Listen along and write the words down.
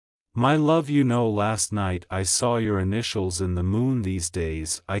My love, you know, last night I saw your initials in the moon. These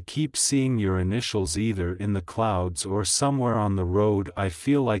days I keep seeing your initials either in the clouds or somewhere on the road. I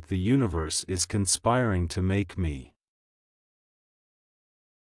feel like the universe is conspiring to make me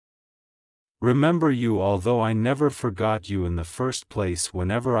remember you. Although I never forgot you in the first place,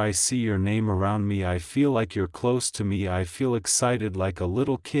 whenever I see your name around me I feel like you're close to me. I feel excited like a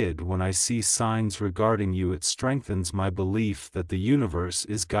little kid when I see signs regarding you. It strengthens my belief that the universe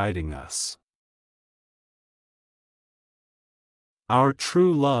is guiding us. Our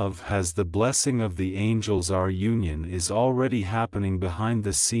true love has the blessing of the angels. Our union is already happening behind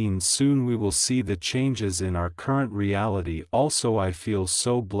the scenes. Soon we will see the changes in our current reality. Also, I feel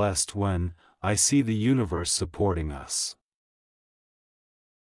so blessed when I see the universe supporting us.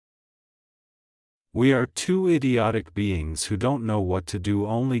 We are two idiotic beings who don't know what to do.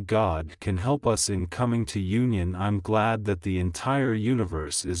 Only God can help us in coming to union. I'm glad that the entire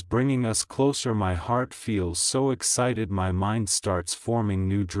universe is bringing us closer. My heart feels so excited. My mind starts forming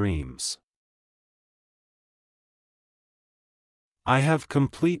new dreams. I have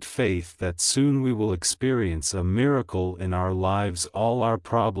complete faith that soon we will experience a miracle in our lives. All our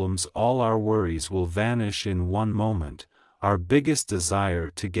problems, all our worries will vanish in one moment. Our biggest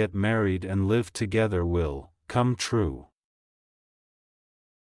desire to get married and live together will come true.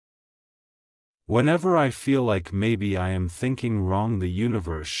 Whenever I feel like maybe I am thinking wrong, the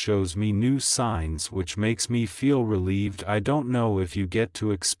universe shows me new signs which makes me feel relieved. I don't know if you get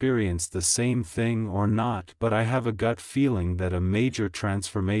to experience the same thing or not, but I have a gut feeling that a major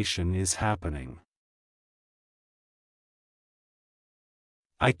transformation is happening.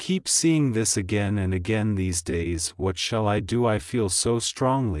 I keep seeing this again and again these days. What shall I do? I feel so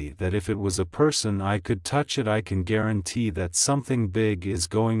strongly that if it was a person I could touch it. I can guarantee that something big is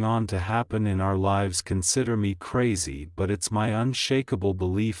going on to happen in our lives. Consider me crazy, but it's my unshakable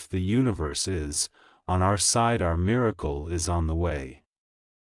belief the universe is on our side. Our miracle is on the way.